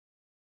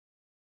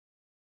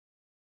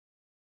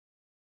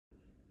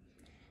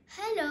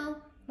Hello,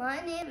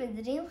 my name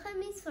is Rim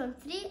Khamis from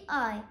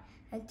 3I,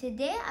 and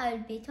today I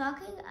will be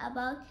talking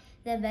about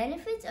the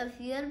benefits of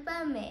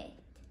yerba mate.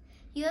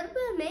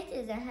 Yerba mate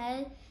is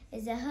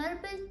a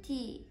herbal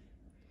tea.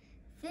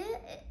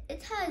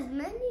 It has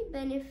many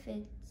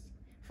benefits.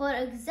 For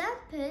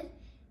example,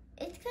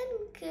 it can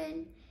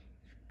kill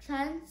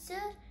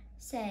cancer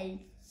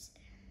cells.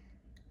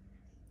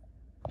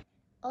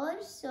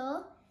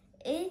 Also,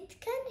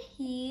 it can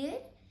heal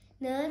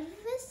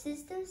nervous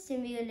system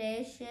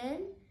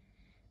stimulation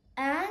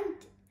and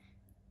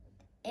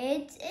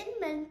aids in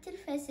mental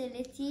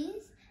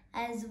facilities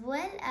as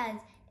well as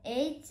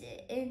aids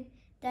in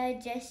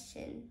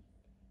digestion.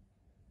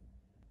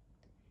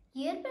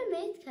 Yerba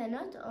mate can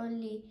not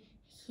only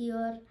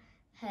cure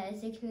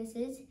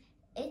sicknesses,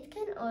 it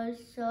can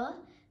also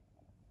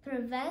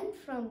prevent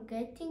from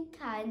getting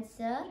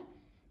cancer,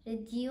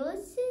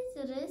 reduces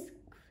risk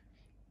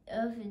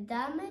of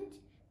damage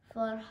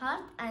for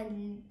heart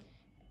and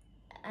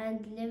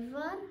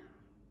liver,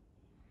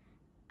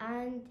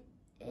 and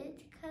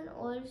it can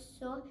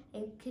also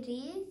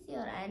increase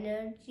your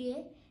energy,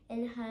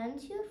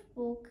 enhance your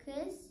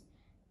focus,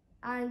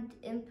 and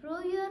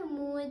improve your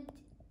mood.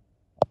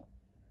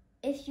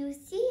 If you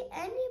see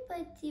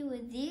anybody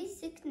with these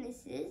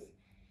sicknesses,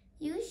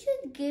 you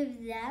should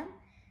give them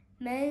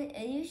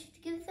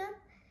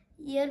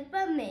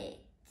yerba mate.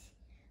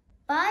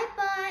 Bye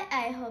bye.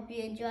 I hope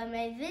you enjoy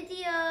my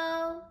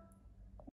video.